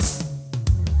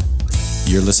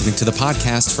You're listening to the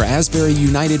podcast for Asbury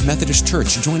United Methodist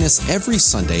Church. Join us every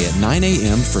Sunday at 9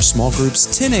 a.m. for small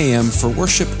groups, 10 a.m. for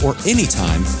worship, or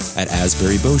anytime at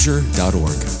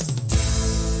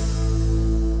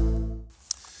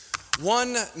asburybosier.org.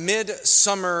 One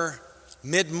midsummer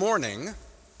mid-morning,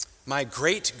 my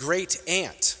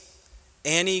great-great-aunt,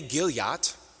 Annie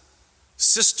Gilliatt,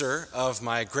 sister of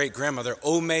my great-grandmother,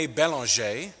 Omé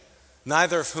Bélanger,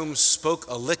 neither of whom spoke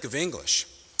a lick of English,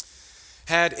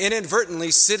 had inadvertently,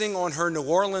 sitting on her New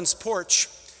Orleans porch,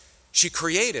 she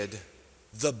created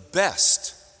the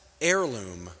best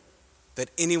heirloom that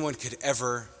anyone could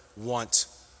ever want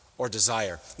or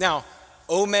desire. Now,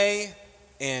 Omé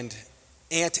and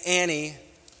Aunt Annie,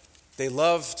 they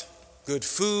loved good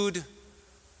food,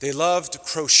 they loved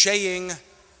crocheting,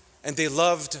 and they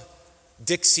loved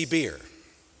Dixie beer.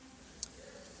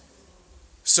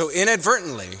 So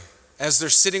inadvertently, as they're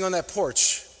sitting on that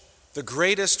porch, the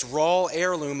greatest raw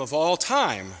heirloom of all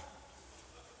time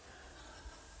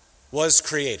was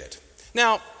created.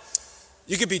 Now,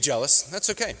 you could be jealous. That's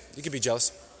okay. You could be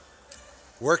jealous.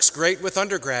 Works great with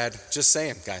undergrad. Just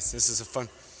saying, guys. This is a fun.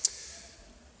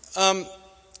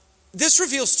 This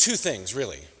reveals two things,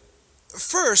 really.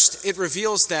 First, it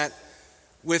reveals that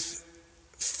with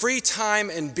free time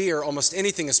and beer, almost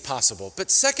anything is possible.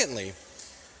 But secondly,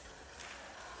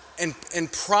 and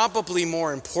probably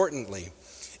more importantly,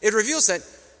 it reveals that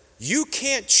you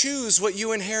can't choose what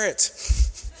you inherit.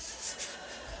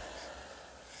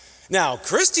 Now,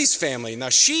 Christy's family,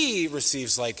 she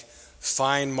receives like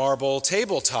fine marble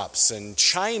tabletops and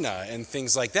china and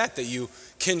things like that you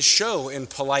can show in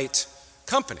polite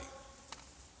company.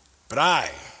 But I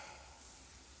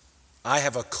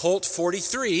have a Colt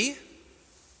 43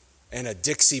 and a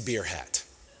Dixie beer hat.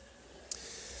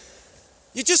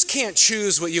 You just can't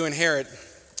choose what you inherit,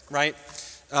 right?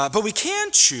 But we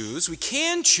can choose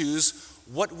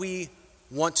what we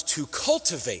want to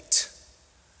cultivate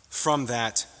from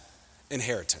that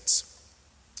inheritance,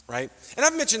 right? And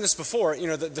I've mentioned this before,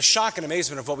 the shock and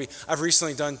amazement of I've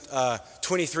recently done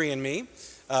 23andMe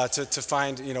to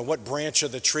find, what branch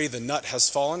of the tree the nut has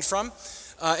fallen from.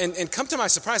 And come to my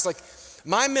surprise,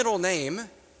 my middle name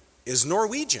is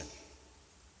Norwegian.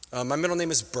 My middle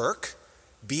name is Berke,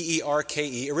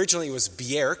 B-E-R-K-E. Originally it was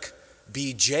Bjerke,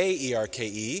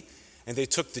 B-J-E-R-K-E, and they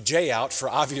took the J out for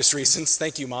obvious reasons.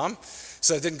 Thank you, Mom.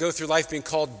 So I didn't go through life being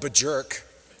called Bjerke,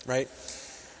 right?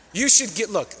 You should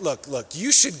look,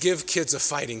 you should give kids a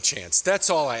fighting chance. That's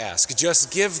all I ask.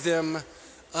 Just give them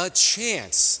a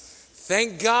chance.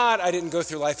 Thank God I didn't go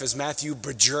through life as Matthew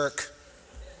Bjerke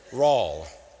Rawl,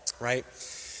 right?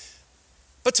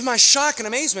 But to my shock and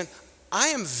amazement, I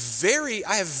have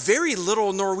very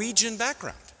little Norwegian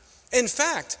background. In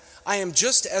fact, I am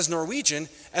just as Norwegian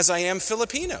as I am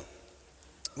Filipino,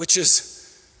 which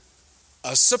is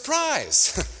a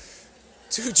surprise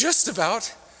to just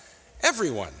about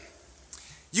everyone.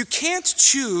 You can't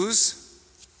choose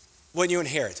what you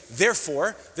inherit.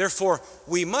 Therefore,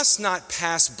 we must not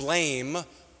pass blame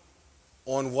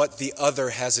on what the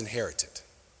other has inherited.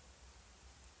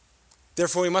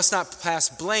 Therefore, we must not pass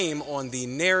blame on the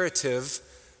narrative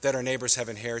that our neighbors have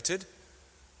inherited,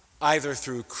 either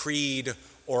through creed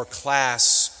or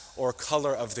class or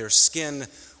color of their skin.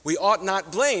 We ought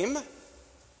not blame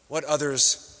what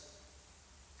others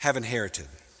have inherited.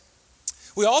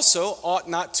 We also ought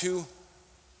not to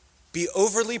be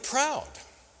overly proud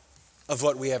of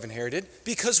what we have inherited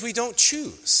because we don't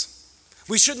choose.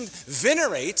 We shouldn't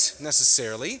venerate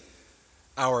necessarily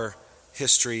our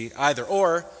history either.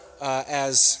 Or,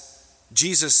 as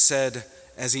Jesus said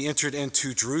as he entered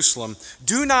into Jerusalem,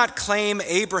 do not claim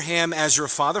Abraham as your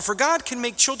father, for God can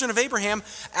make children of Abraham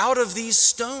out of these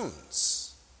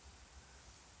stones.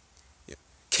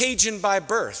 Cajun by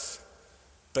birth,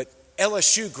 but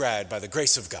LSU grad by the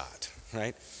grace of God,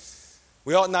 right?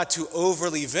 We ought not to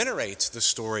overly venerate the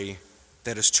story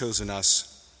that has chosen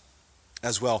us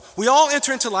as well. We all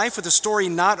enter into life with a story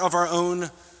not of our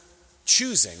own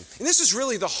choosing. And this is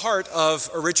really the heart of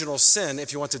original sin,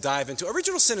 if you want to dive into.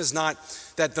 Original sin is not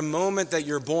that the moment that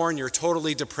you're born, you're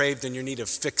totally depraved and you need of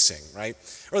fixing, right?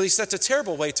 Or at least that's a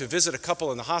terrible way to visit a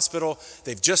couple in the hospital.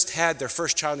 They've just had their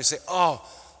first child and you say, oh,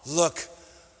 look,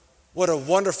 what a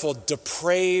wonderful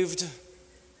depraved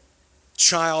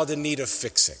child in need of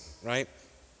fixing, right?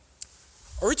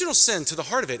 Original sin, to the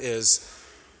heart of it, is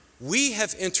we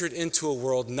have entered into a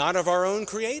world not of our own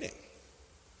creating.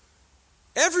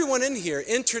 Everyone in here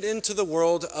entered into the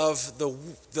world of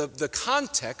the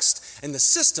context and the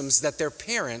systems that their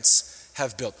parents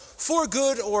have built, for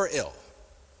good or ill.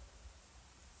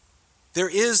 There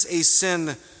is a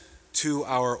sin to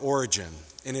our origin,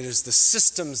 and it is the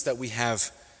systems that we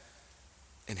have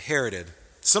inherited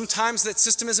Sometimes that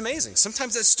system is amazing.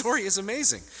 Sometimes that story is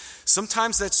amazing.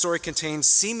 Sometimes that story contains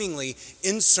seemingly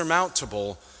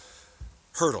insurmountable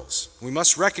hurdles. We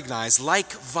must recognize,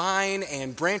 like vine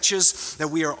and branches, that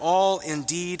we are all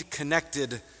indeed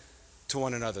connected to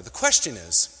one another. The question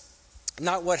is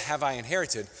not what have I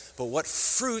inherited, but what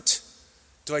fruit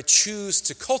do I choose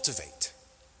to cultivate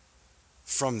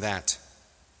from that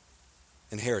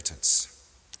inheritance?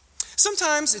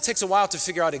 Sometimes it takes a while to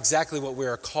figure out exactly what we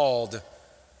are called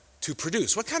to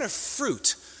produce. What kind of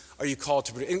fruit are you called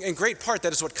to produce? In great part,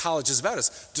 that is what college is about,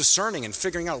 is discerning and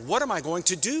figuring out, what am I going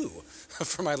to do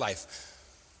for my life?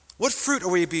 What fruit are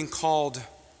we being called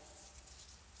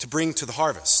to bring to the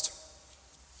harvest?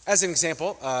 As an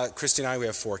example, Christy and I, we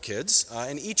have 4 kids,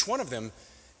 and each one of them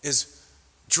is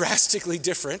drastically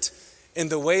different in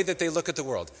the way that they look at the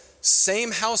world.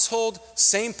 Same household,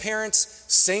 same parents,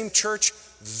 same church,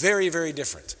 very, very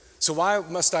different. So why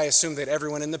must I assume that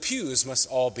everyone in the pews must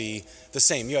all be the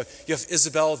same? You have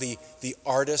Isabel, the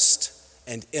artist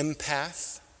and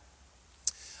empath.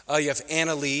 You have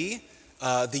Anna Lee,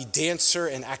 the dancer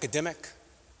and academic.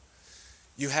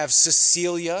 You have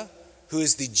Cecilia, who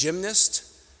is the gymnast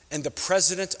and the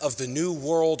president of the New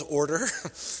World Order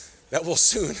that will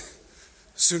soon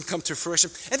come to fruition.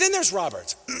 And then there's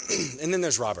Robert.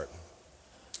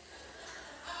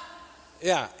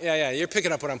 Yeah. You're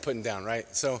picking up what I'm putting down, right?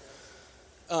 So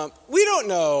we don't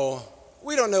know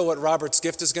what Robert's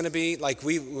gift is going to be.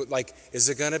 Is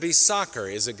it going to be soccer?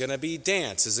 Is it going to be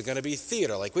dance? Is it going to be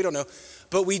theater? We don't know.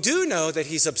 But we do know that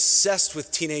he's obsessed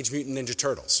with Teenage Mutant Ninja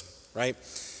Turtles, right?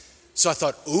 So I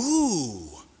thought, ooh,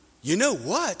 you know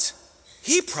what?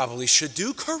 He probably should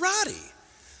do karate.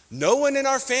 No one in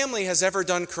our family has ever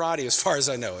done karate, as far as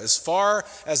I know. As far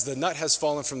as the nut has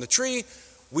fallen from the tree,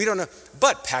 we don't know.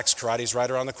 But PAX Karate's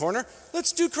right around the corner.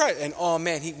 Let's do karate. And oh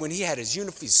man, when he had his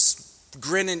uniform, he's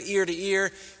grinning ear to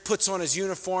ear, puts on his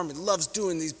uniform, and loves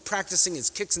doing these, practicing his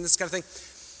kicks and this kind of thing.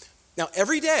 Now,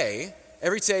 every day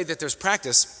that there's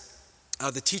practice,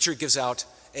 the teacher gives out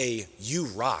a "You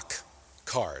Rock"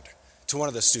 card to one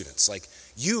of the students.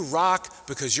 You rock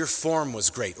because your form was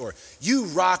great, or you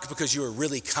rock because you were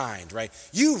really kind, right?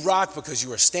 You rock because you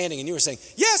were standing and you were saying,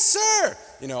 "Yes, sir!"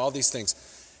 All these things.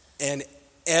 And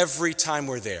every time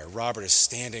we're there, Robert is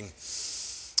standing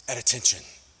at attention.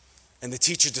 And the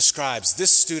teacher describes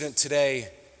this student today,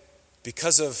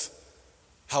 because of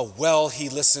how well he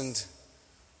listened,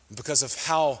 because of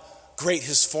how great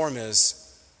his form is,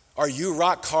 our "You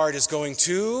Rock" card is going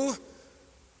to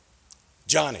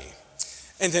Johnny.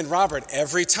 And then Robert,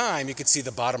 every time you could see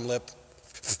the bottom lip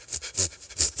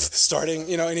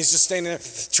starting, and he's just standing there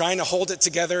trying to hold it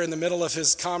together in the middle of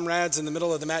his comrades, in the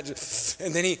middle of the match.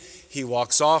 And then he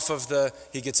walks off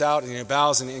he gets out and he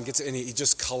bows and he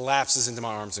just collapses into my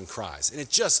arms and cries. And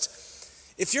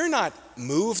if you're not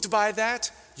moved by that,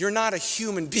 you're not a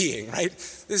human being, right?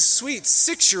 This sweet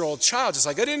 6-year-old child just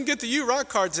I didn't get the "You Rock"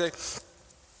 card today.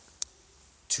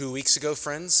 2 weeks ago,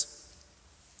 friends,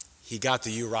 he got the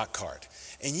 "You Rock" card.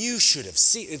 And you should have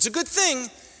seen, it's a good thing.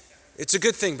 It's a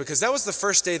good thing because that was the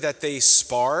first day that they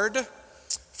sparred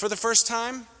for the first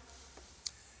time.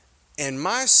 And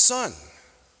my son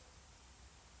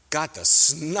got the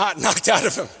snot knocked out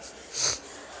of him.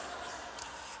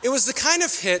 It was the kind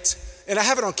of hit, and I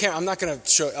have it on camera. I'm not going to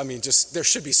show, there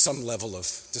should be some level of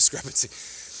discrepancy.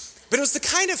 But it was the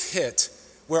kind of hit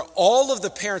where all of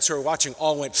the parents who were watching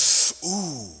all went,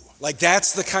 ooh,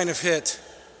 that's the kind of hit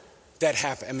that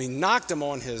happened. Knocked him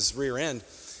on his rear end,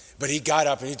 but he got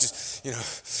up and he just,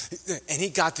 and he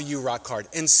got the "You Rock" card.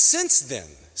 And since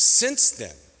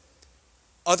then,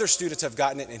 other students have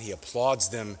gotten it and he applauds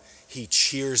them, he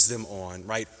cheers them on,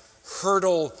 right?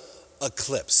 Hurdle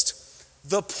eclipsed.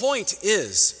 The point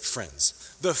is, friends,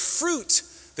 the fruit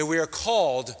that we are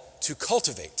called to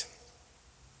cultivate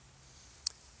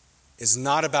is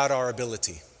not about our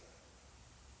ability.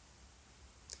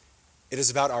 It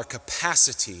is about our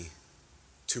capacity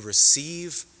to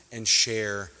receive and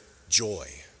share joy.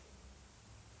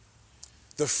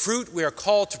 The fruit we are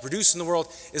called to produce in the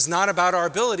world is not about our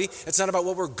ability. It's not about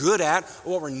what we're good at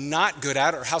or what we're not good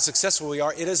at or how successful we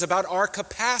are. It is about our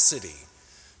capacity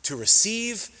to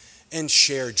receive and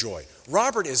share joy.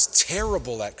 Robert is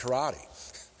terrible at karate,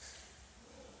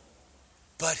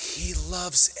 but he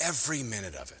loves every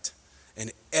minute of it.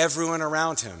 And everyone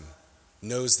around him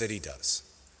knows that he does.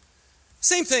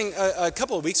 Same thing, a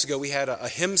couple of weeks ago, we had a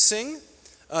hymn sing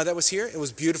that was here. It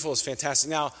was beautiful, it was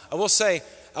fantastic. Now, I will say,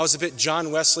 I was a bit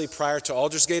John Wesley prior to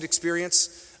Aldersgate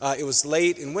experience. It was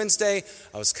late in Wednesday.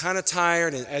 I was kind of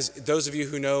tired, and as those of you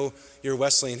who know your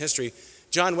Wesleyan history,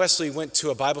 John Wesley went to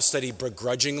a Bible study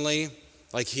begrudgingly,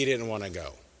 like he didn't want to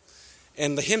go.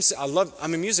 And the hymns, I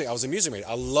was a music major.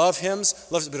 I love hymns,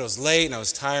 but it was late and I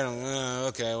was tired.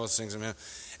 Okay, we'll sing some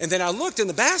hymns. And then I looked in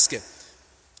the basket.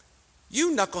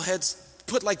 You knuckleheads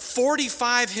put like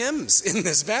 45 hymns in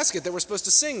this basket that we're supposed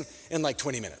to sing in like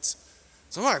 20 minutes.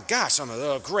 So, oh my gosh, I'm like,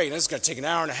 oh, great. This is going to take an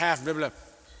hour and a half, blah, blah, blah.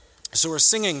 So we're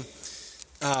singing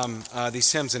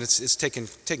these hymns, and it's taken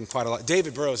quite a lot.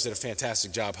 David Burrows did a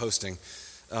fantastic job hosting.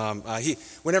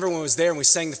 When everyone was there and we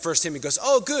sang the first hymn, he goes,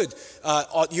 oh, good.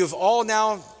 You've all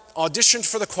now auditioned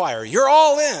for the choir. You're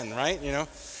all in, right? You know.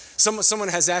 Someone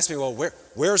has asked me, well,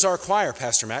 where's our choir,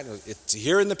 Pastor Matt? It's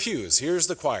here in the pews. Here's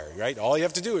the choir, right? All you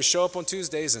have to do is show up on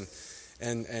Tuesdays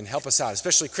and help us out,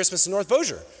 especially Christmas in North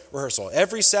Bossier rehearsal.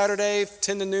 Every Saturday,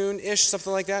 10 to noon-ish,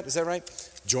 something like that. Is that right?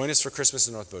 Join us for Christmas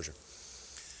in North Bossier.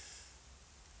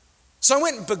 So I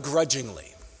went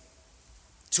begrudgingly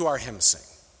to our hymn sing.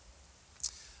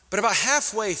 But about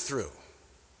halfway through,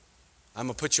 I'm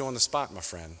going to put you on the spot, my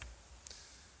friend.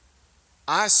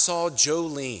 I saw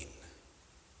Jolene,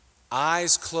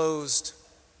 eyes closed,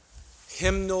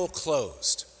 hymnal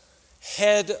closed,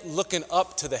 head looking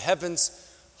up to the heavens,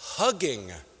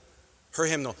 hugging her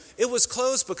hymnal. It was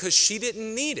closed because she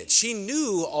didn't need it. She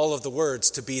knew all of the words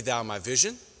to Be Thou My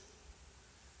Vision.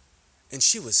 And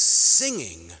she was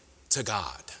singing to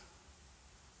God.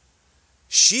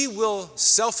 She will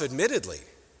self-admittedly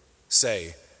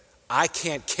say, I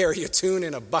can't carry a tune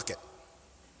in a bucket.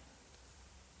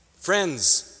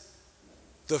 Friends,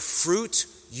 the fruit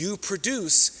you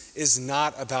produce is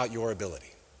not about your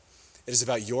ability. It is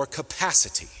about your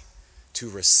capacity to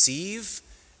receive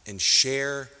and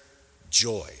share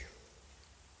joy.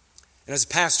 And as a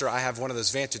pastor, I have one of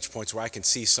those vantage points where I can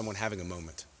see someone having a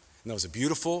moment. And that was a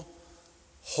beautiful,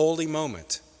 holy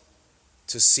moment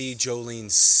to see Jolene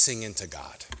sing into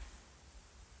God.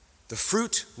 The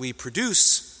fruit we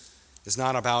produce is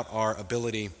not about our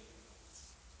ability.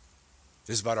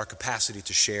 It is about our capacity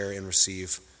to share and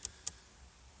receive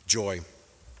joy.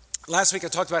 Last week I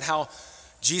talked about how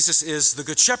Jesus is the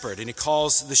good shepherd and he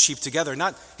calls the sheep together.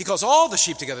 He calls all the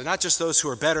sheep together, not just those who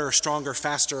are better, stronger,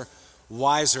 faster,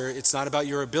 wiser. It's not about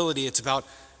your ability, it's about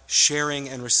sharing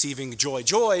and receiving joy.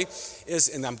 Joy is,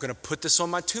 and I'm going to put this on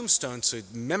my tombstone so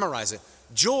memorize it.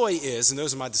 Joy is, and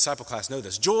those in my disciple class know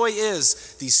this, joy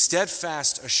is the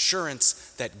steadfast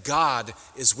assurance that God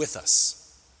is with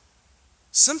us.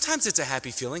 Sometimes it's a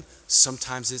happy feeling,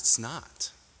 sometimes it's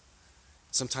not.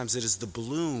 Sometimes it is the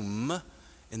bloom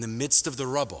in the midst of the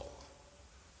rubble.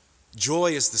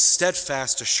 Joy is the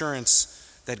steadfast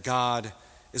assurance that God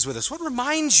is with us. What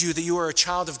reminds you that you are a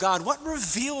child of God? What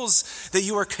reveals that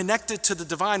you are connected to the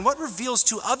divine? What reveals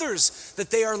to others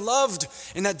that they are loved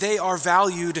and that they are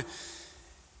valued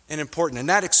and important? And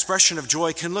that expression of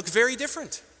joy can look very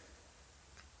different.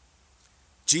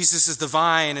 Jesus is the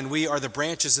vine and we are the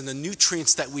branches, and the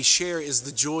nutrients that we share is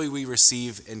the joy we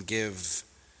receive and give.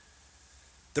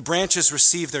 The branches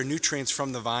receive their nutrients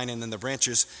from the vine, and then the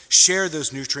branches share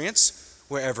those nutrients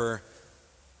wherever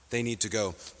they need to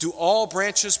go. Do all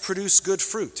branches produce good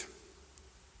fruit?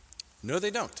 No,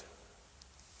 they don't.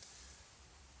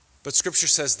 But Scripture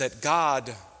says that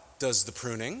God does the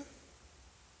pruning.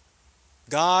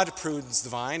 God prunes the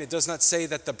vine. It does not say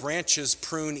that the branches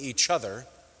prune each other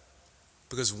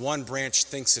because one branch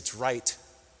thinks it's right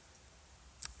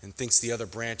and thinks the other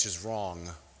branch is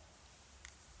wrong.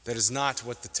 That is not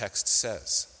what the text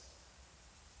says.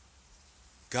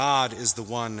 God is the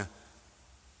one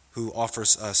who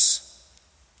offers us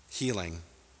healing.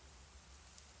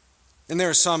 And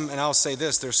there are some, and I'll say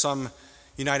this, there are some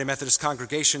United Methodist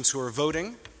congregations who are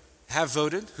voting, have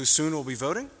voted, who soon will be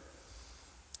voting,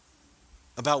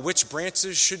 about which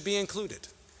branches should be included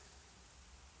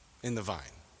in the vine.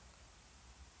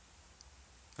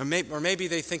 Or maybe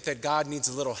they think that God needs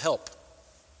a little help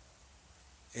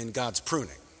in God's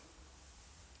pruning.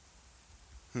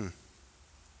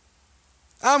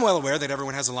 I'm well aware that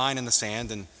everyone has a line in the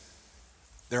sand and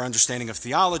their understanding of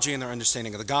theology and their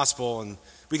understanding of the gospel, and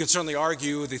we can certainly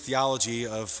argue the theology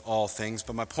of all things,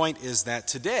 but my point is that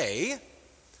today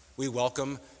we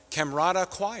welcome Camerata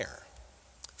Choir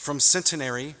from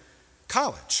Centenary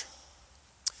College.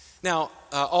 Now,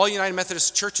 all United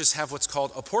Methodist churches have what's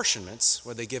called apportionments,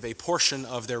 where they give a portion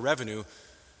of their revenue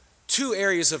to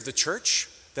areas of the church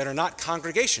that are not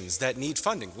congregations that need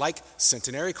funding, like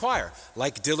Centenary Choir,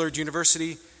 like Dillard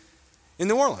University in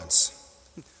New Orleans.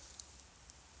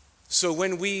 So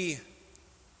when we,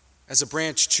 as a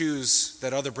branch, choose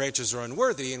that other branches are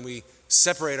unworthy and we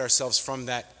separate ourselves from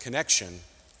that connection,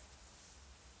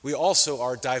 we also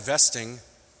are divesting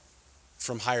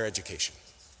from higher education.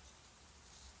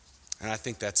 And I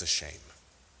think that's a shame.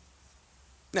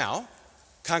 Now,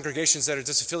 congregations that are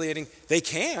disaffiliating, they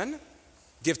can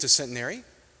give to Centenary.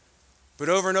 But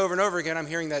over and over and over again, I'm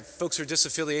hearing that folks are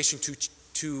disaffiliation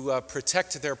to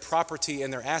protect their property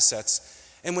and their assets.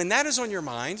 And when that is on your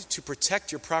mind, to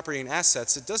protect your property and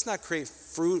assets, it does not create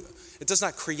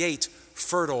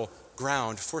fertile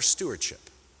ground for stewardship.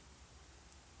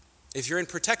 If you're in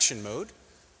protection mode,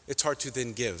 it's hard to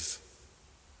then give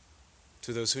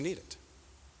to those who need it.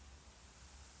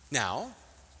 Now,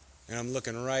 and I'm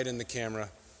looking right in the camera,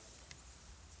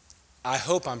 I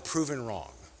hope I'm proven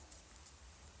wrong.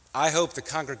 I hope the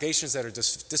congregations that are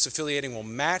disaffiliating will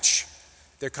match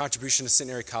their contribution to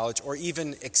Centenary College or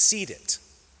even exceed it.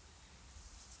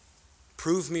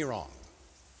 Prove me wrong.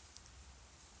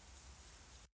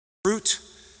 Fruit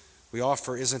we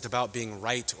offer isn't about being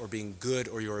right or being good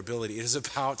or your ability. It is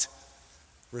about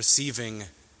receiving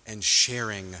and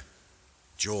sharing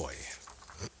joy.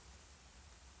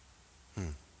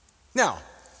 Now,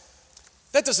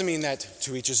 that doesn't mean that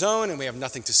to each his own and we have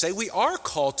nothing to say. We are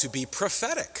called to be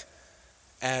prophetic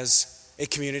as a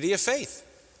community of faith.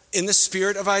 In the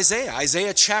spirit of Isaiah,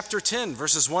 Isaiah chapter 10,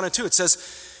 verses 1 and 2, it says,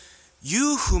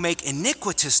 "You who make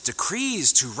iniquitous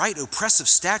decrees to write oppressive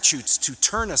statutes, to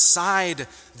turn aside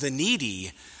the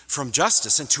needy from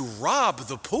justice, and to rob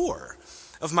the poor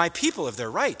of my people of their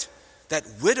right, that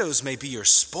widows may be your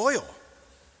spoil,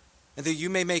 and that you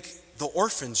may make the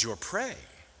orphans your prey."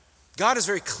 God is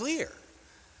very clear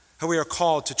how we are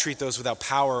called to treat those without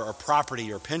power or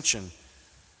property or pension.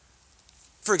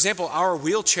 For example, our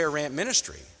wheelchair ramp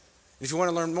ministry. If you want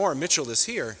to learn more, Mitchell is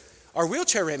here. Our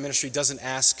wheelchair ramp ministry doesn't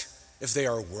ask if they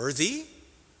are worthy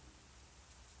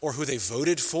or who they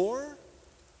voted for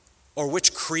or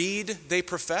which creed they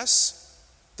profess.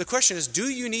 The question is, do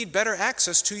you need better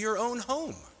access to your own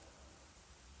home?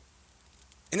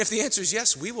 And if the answer is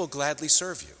yes, we will gladly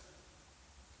serve you.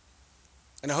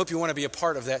 And I hope you want to be a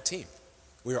part of that team.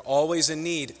 We are always in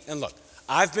need. And look,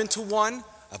 I've been to one.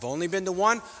 I've only been to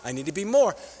one. I need to be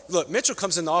more. Look, Mitchell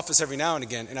comes in the office every now and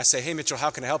again, and I say, "Hey, Mitchell,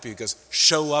 how can I help you?" He goes,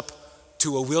 "Show up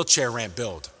to a wheelchair ramp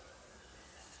build."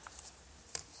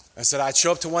 I said, "I'd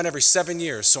show up to one every 7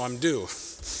 years, so I'm due.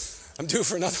 I'm due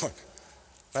for another one."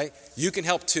 Right? You can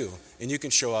help too, and you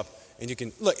can show up, and you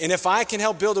can, look, and if I can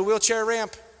help build a wheelchair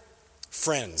ramp,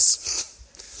 friends,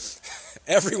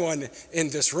 everyone in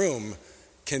this room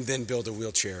can then build a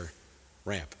wheelchair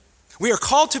ramp. We are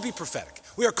called to be prophetic.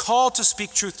 We are called to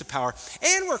speak truth to power,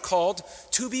 and we're called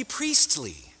to be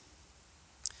priestly,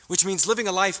 which means living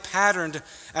a life patterned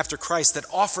after Christ that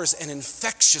offers an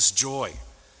infectious joy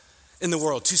in the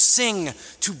world, to sing,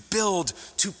 to build,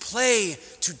 to play,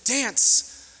 to dance,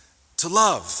 to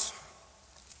love.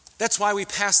 That's why we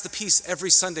pass the peace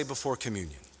every Sunday before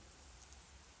communion.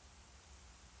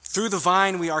 Through the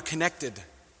vine, we are connected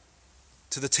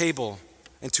to the table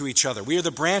and to each other. We are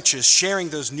the branches sharing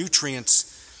those nutrients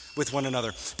with one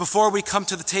another. Before we come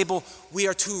to the table, we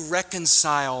are to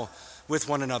reconcile with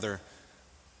one another.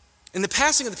 And the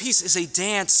passing of the peace is a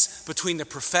dance between the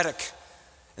prophetic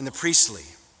and the priestly.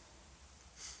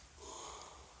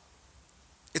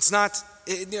 It's not,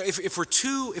 if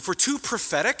we're too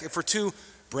prophetic, if we're too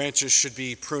branches should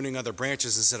be pruning other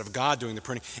branches instead of God doing the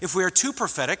pruning. If we are too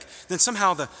prophetic, then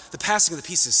somehow the passing of the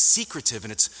peace is secretive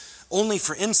and it's only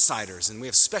for insiders, and we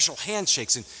have special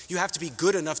handshakes, and you have to be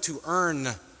good enough to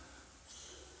earn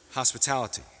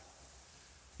hospitality.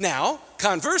 Now,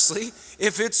 conversely,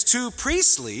 if it's too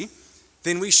priestly,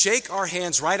 then we shake our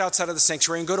hands right outside of the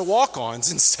sanctuary and go to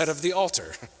walk-ons instead of the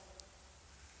altar.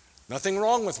 Nothing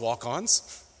wrong with walk-ons,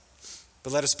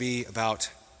 but let us be about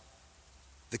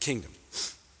the kingdom.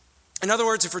 In other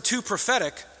words, if we're too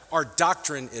prophetic, our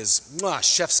doctrine is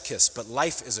chef's kiss, but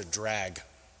life is a drag.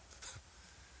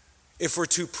 If we're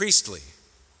too priestly,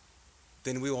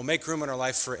 then we will make room in our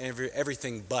life for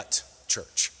everything but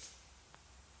church.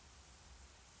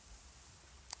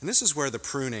 And this is where the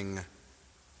pruning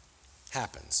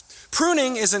happens.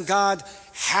 Pruning isn't God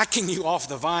hacking you off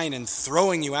the vine and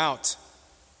throwing you out.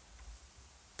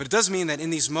 But it does mean that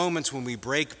in these moments when we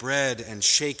break bread and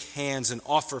shake hands and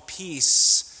offer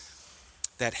peace,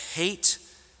 that hate,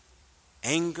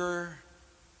 anger,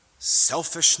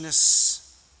 selfishness,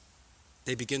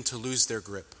 they begin to lose their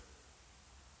grip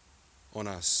on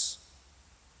us.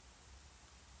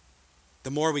 The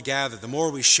more we gather, the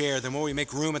more we share, the more we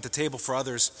make room at the table for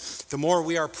others, the more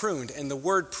we are pruned. And the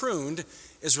word pruned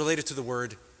is related to the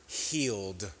word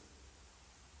healed.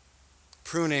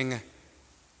 Pruning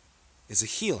is a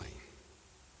healing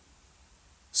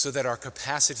so that our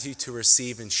capacity to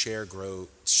receive and share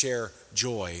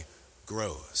joy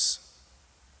grows.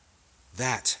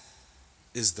 That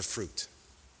is the fruit.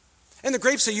 And the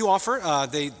grapes that you offer,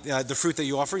 the fruit that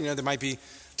you offer, there might be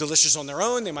delicious on their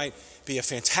own. They might be a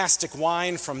fantastic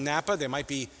wine from Napa. They might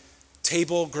be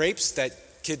table grapes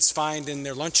that kids find in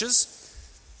their lunches.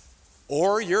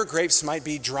 Or your grapes might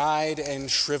be dried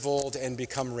and shriveled and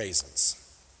become raisins.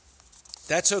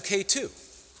 That's okay too,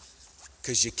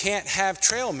 because you can't have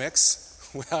trail mix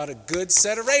without a good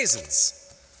set of raisins.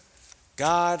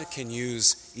 God can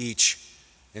use each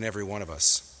and every one of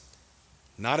us.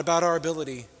 Not about our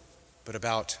ability, but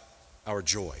about our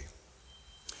joy.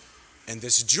 And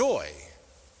this joy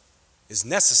is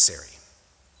necessary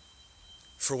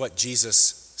for what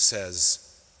Jesus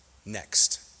says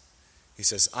next. He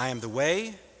says, I am the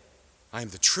way, I am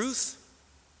the truth,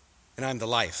 and I am the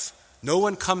life. No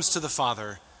one comes to the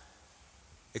Father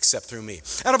except through me.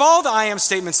 Out of all the I am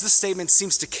statements, this statement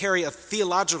seems to carry a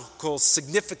theological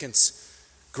significance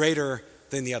greater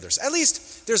than the others. At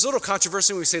least there's little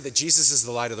controversy when we say that Jesus is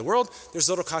the light of the world. There's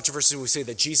little controversy when we say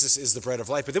that Jesus is the bread of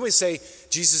life. But then we say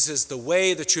Jesus is the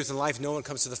way, the truth, and life. No one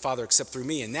comes to the Father except through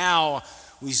me. And now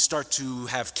we start to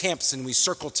have camps and we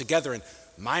circle together, and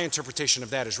my interpretation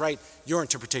of that is right. Your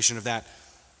interpretation of that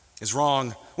is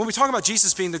wrong. When we talk about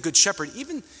Jesus being the good shepherd,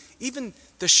 even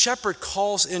the shepherd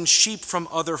calls in sheep from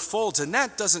other folds, and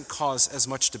that doesn't cause as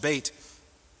much debate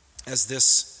as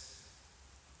this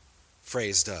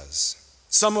phrase does.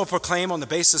 Some will proclaim on the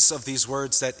basis of these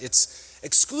words that it's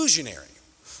exclusionary.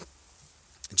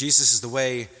 Jesus is the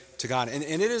way to God, and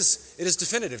it is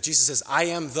definitive. Jesus says, I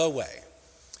am the way.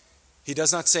 He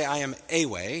does not say, I am a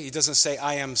way. He doesn't say,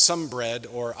 I am some bread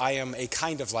or I am a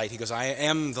kind of light. He goes, I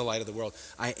am the light of the world.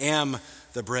 I am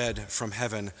the bread from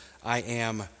heaven. I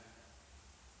am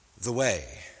the way.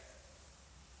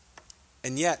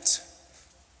 And yet,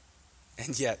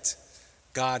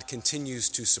 God continues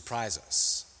to surprise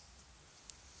us.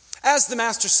 As the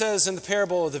master says in the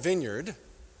parable of the vineyard,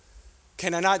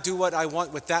 can I not do what I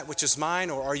want with that which is mine,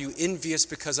 or are you envious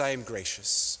because I am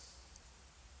gracious?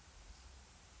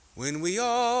 When we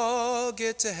all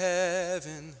get to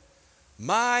heaven,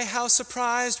 my how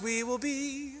surprised we will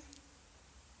be.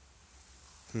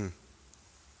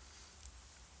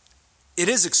 It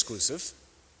is exclusive,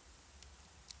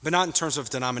 but not in terms of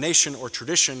denomination or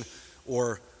tradition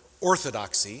or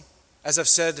orthodoxy. As I've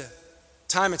said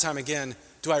time and time again,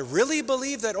 do I really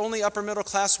believe that only upper middle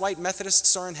class white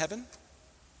Methodists are in heaven?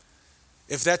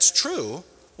 If that's true,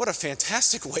 what a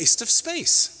fantastic waste of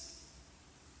space.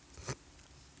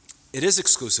 It is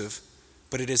exclusive,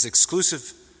 but it is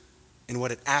exclusive in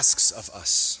what it asks of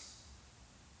us.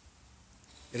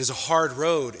 It is a hard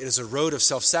road. It is a road of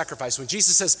self-sacrifice. When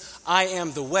Jesus says, I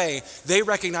am the way, they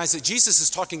recognize that Jesus is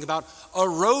talking about a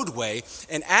roadway.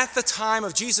 And at the time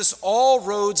of Jesus, all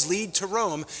roads lead to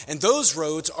Rome, and those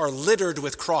roads are littered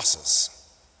with crosses.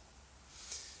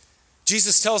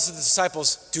 Jesus tells the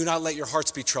disciples, do not let your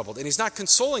hearts be troubled. And he's not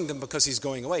consoling them because he's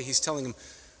going away. He's telling them,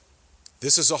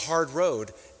 this is a hard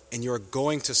road, and you're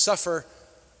going to suffer.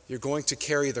 You're going to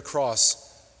carry the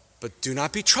cross. But do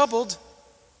not be troubled.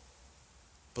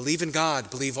 Believe in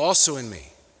God. Believe also in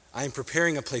me. I am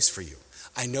preparing a place for you.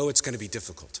 I know it's going to be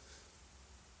difficult.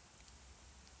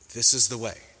 This is the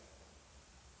way.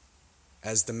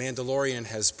 As the Mandalorian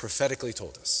has prophetically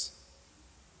told us.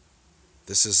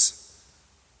 This is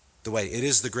the way. It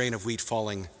is the grain of wheat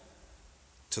falling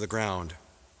to the ground,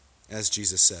 as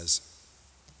Jesus says.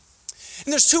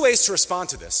 And there's two ways to respond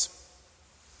to this.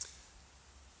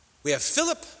 We have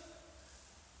Philip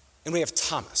and we have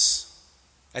Thomas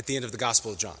at the end of the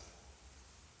Gospel of John.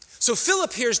 So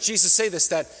Philip hears Jesus say this,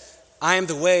 that I am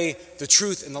the way, the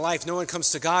truth, and the life. No one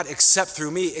comes to God except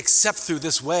through me, except through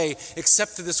this way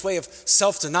of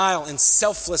self-denial and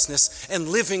selflessness and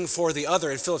living for the other.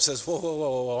 And Philip says,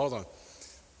 whoa,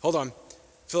 hold on.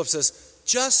 Philip says,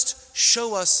 just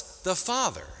show us the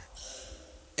Father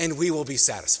and we will be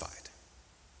satisfied.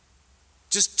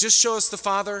 Just show us the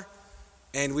Father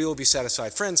and we will be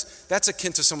satisfied. Friends, that's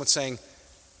akin to someone saying,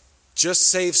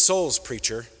 just save souls,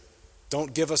 preacher.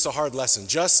 Don't give us a hard lesson.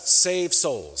 Just save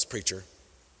souls, preacher.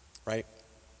 Right?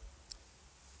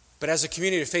 But as a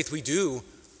community of faith, we do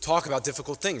talk about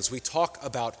difficult things. We talk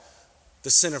about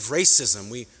the sin of racism.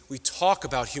 We talk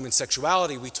about human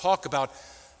sexuality. We talk about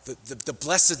the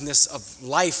blessedness of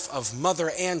life of mother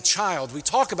and child. We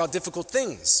talk about difficult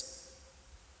things.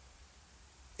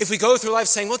 If we go through life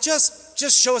saying, well,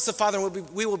 just show us the Father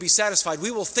and we will be satisfied, we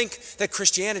will think that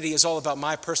Christianity is all about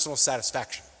my personal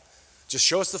satisfaction. Just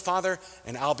show us the Father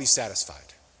and I'll be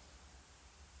satisfied.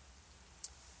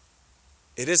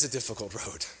 It is a difficult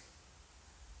road.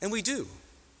 And we do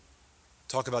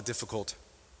talk about difficult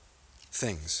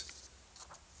things.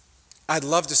 I'd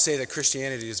love to say that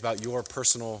Christianity is about your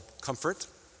personal comfort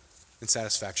and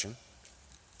satisfaction,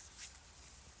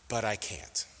 but I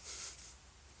can't.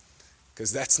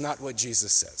 Because that's not what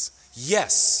Jesus says.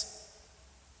 Yes,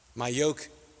 my yoke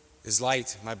is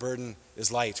light, my burden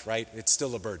is light, right? It's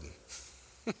still a burden.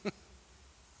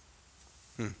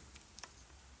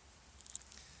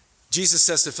 Jesus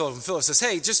says to Philip, and Philip says,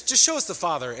 hey, just show us the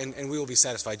Father and we will be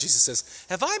satisfied. Jesus says,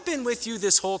 have I been with you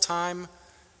this whole time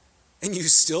and you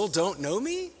still don't know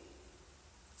me?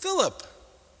 Philip.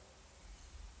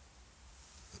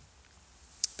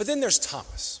 But then there's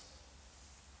Thomas.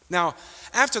 Now,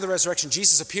 after the resurrection,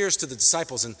 Jesus appears to the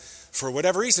disciples, and for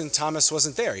whatever reason, Thomas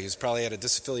wasn't there. He was probably at a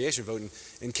disaffiliation vote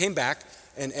and came back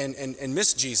and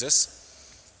missed Jesus.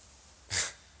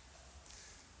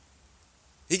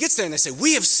 He gets there and they say,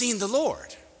 we have seen the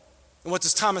Lord. And what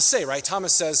does Thomas say, right?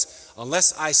 Thomas says,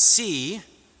 unless I see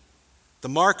the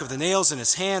mark of the nails in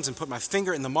his hands and put my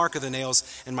finger in the mark of the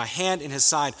nails and my hand in his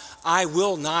side, I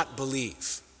will not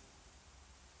believe.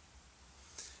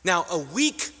 Now, a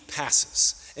week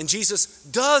passes and Jesus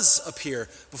does appear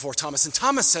before Thomas. And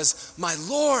Thomas says, my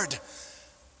Lord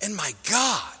and my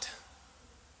God.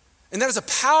 And that is a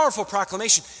powerful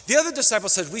proclamation. The other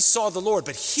disciples said, we saw the Lord.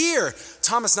 But here,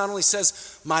 Thomas not only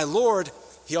says, my Lord,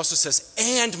 he also says,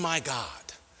 and my God,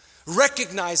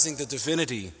 recognizing the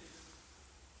divinity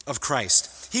of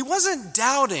Christ. He wasn't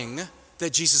doubting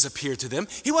that Jesus appeared to them.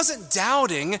 He wasn't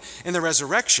doubting in the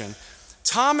resurrection.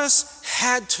 Thomas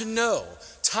had to know.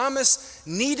 Thomas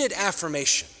needed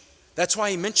affirmation. That's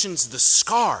why he mentions the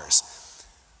scars.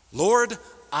 Lord,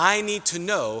 I need to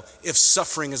know if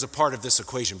suffering is a part of this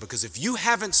equation, because if you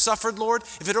haven't suffered, Lord,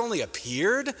 if it only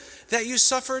appeared that you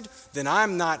suffered, then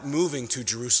I'm not moving to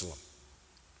Jerusalem.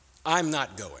 I'm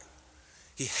not going.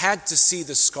 He had to see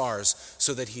the scars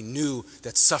so that he knew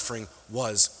that suffering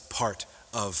was part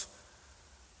of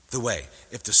the way.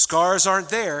 If the scars aren't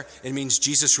there, it means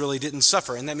Jesus really didn't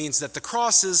suffer. And that means that the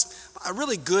cross is a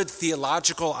really good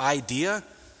theological idea,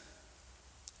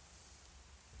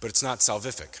 but it's not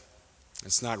salvific.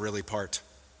 It's not really part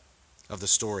of the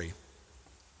story.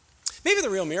 Maybe the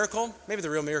real miracle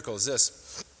is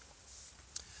this.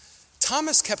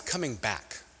 Thomas kept coming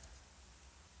back.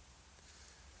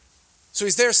 So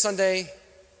he's there Sunday,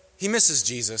 he misses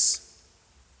Jesus.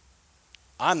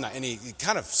 And he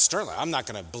kind of sternly, I'm not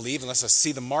going to believe unless I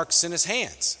see the marks in his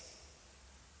hands.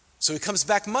 So he comes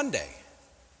back Monday.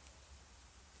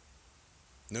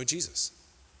 No Jesus.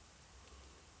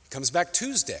 He comes back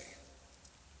Tuesday.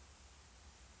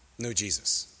 No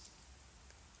Jesus.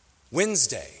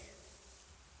 Wednesday.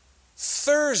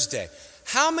 Thursday.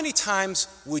 How many times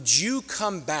would you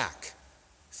come back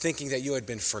thinking that you had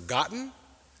been forgotten,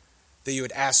 that you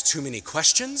had asked too many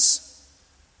questions,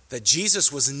 that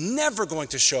Jesus was never going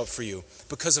to show up for you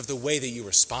because of the way that you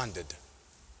responded?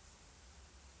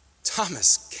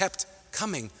 Thomas kept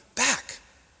coming back.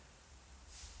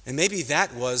 And maybe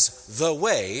that was the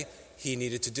way he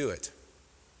needed to do it.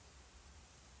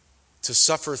 To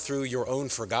suffer through your own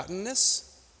forgottenness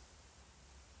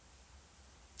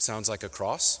sounds like a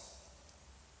cross.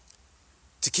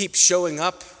 To keep showing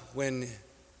up when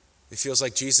it feels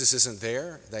like Jesus isn't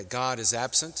there, that God is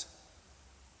absent,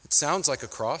 it sounds like a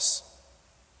cross.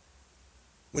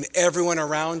 When everyone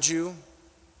around you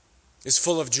is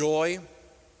full of joy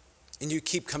and you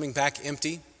keep coming back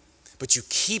empty, but you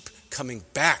keep coming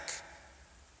back.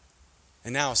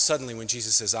 And now suddenly when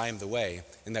Jesus says, I am the way,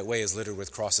 and that way is littered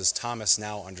with crosses, Thomas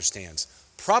now understands,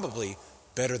 probably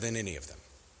better than any of them.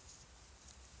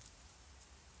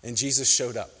 And Jesus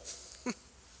showed up.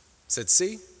 Said,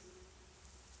 see?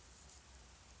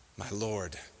 My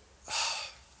Lord.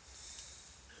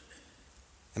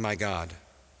 And my God.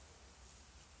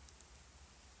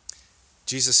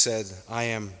 Jesus said, I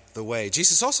am the way.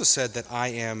 Jesus also said that I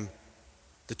am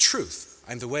the truth.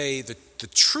 I'm the way, the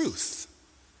truth,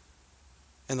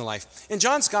 and the life. In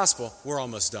John's gospel, we're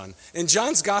almost done. In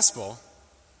John's gospel,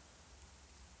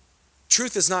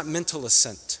 truth is not mental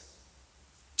assent.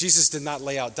 Jesus did not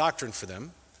lay out doctrine for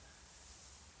them.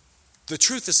 The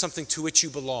truth is something to which you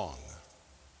belong.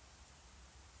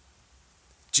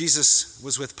 Jesus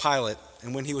was with Pilate,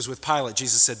 and when he was with Pilate,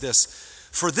 Jesus said this,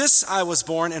 for this I was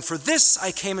born, and for this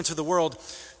I came into the world,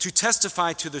 to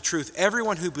testify to the truth.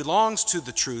 Everyone who belongs to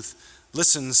the truth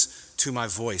listens to my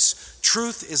voice.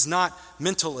 Truth is not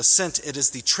mental assent. It is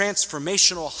the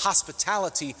transformational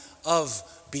hospitality of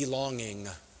belonging.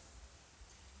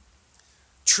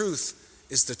 Truth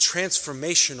is the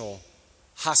transformational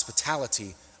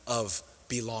hospitality of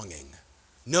belonging.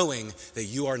 Knowing that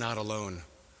you are not alone.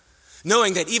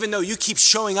 Knowing that even though you keep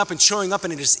showing up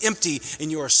and it is empty and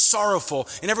you are sorrowful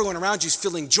and everyone around you is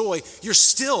feeling joy, you're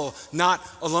still not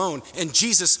alone and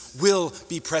Jesus will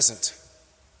be present.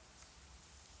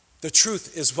 The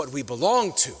truth is what we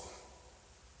belong to.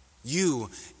 you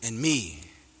and me.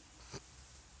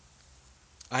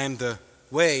 I am the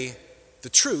way, the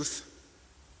truth,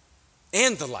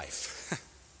 and the life.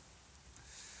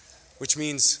 Which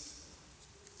means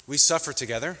we suffer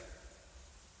together,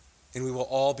 and we will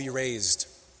all be raised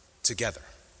together.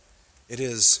 It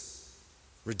is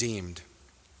redeemed.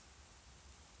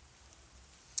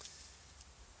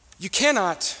 You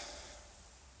cannot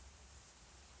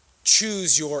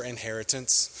choose your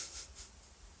inheritance,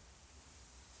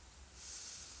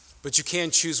 but you can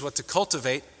choose what to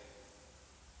cultivate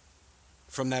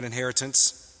from that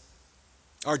inheritance.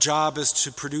 Our job is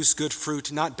to produce good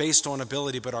fruit, not based on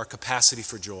ability, but our capacity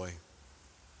for joy.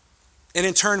 And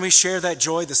in turn, we share that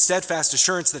joy, the steadfast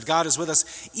assurance that God is with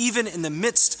us, even in the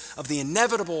midst of the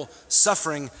inevitable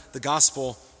suffering the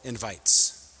gospel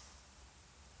invites.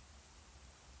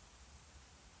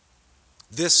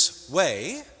 This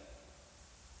way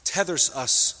tethers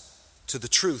us to the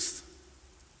truth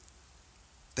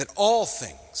that all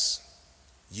things,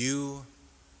 you,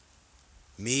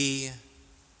 me,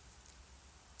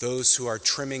 those who are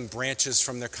trimming branches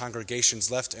from their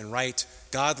congregations left and right,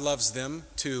 God loves them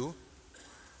too.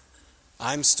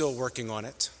 I'm still working on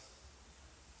it.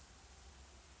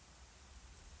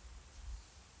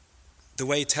 The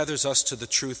way tethers us to the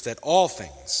truth that all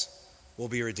things will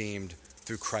be redeemed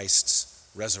through Christ's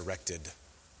resurrected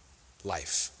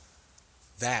life.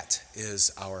 That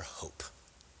is our hope.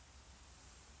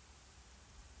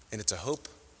 And it's a hope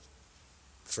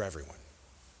for everyone.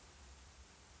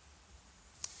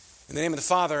 In the name of the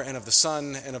Father, and of the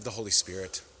Son, and of the Holy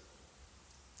Spirit.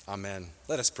 Amen.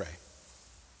 Let us pray.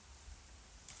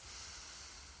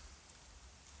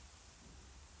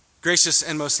 Gracious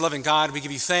and most loving God, we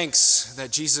give you thanks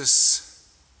that Jesus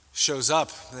shows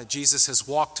up, that Jesus has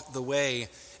walked the way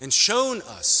and shown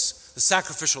us the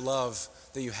sacrificial love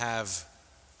that you have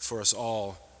for us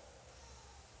all.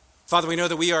 Father, we know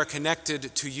that we are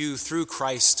connected to you through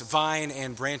Christ, vine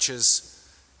and branches.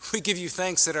 We give you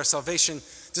thanks that our salvation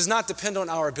does not depend on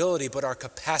our ability, but our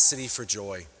capacity for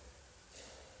joy.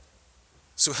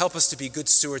 So help us to be good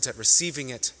stewards at receiving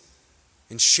it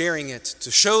and sharing it, to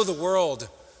show the world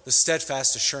the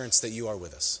steadfast assurance that you are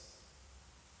with us.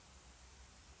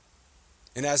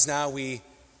 And as now we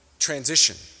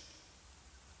transition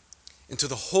into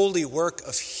the holy work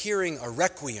of hearing a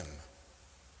requiem,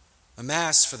 a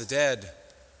mass for the dead,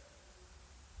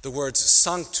 the words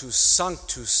Sanctus,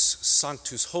 Sanctus,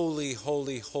 Sanctus, holy,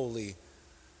 holy, holy.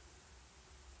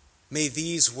 May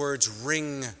these words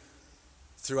ring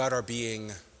throughout our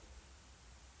being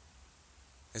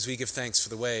as we give thanks for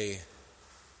the way,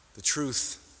 the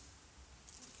truth,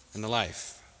 and the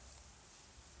life.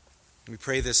 We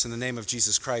pray this in the name of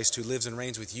Jesus Christ, who lives and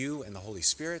reigns with you and the Holy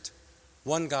Spirit,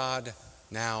 one God,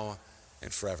 now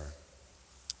and forever.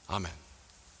 Amen.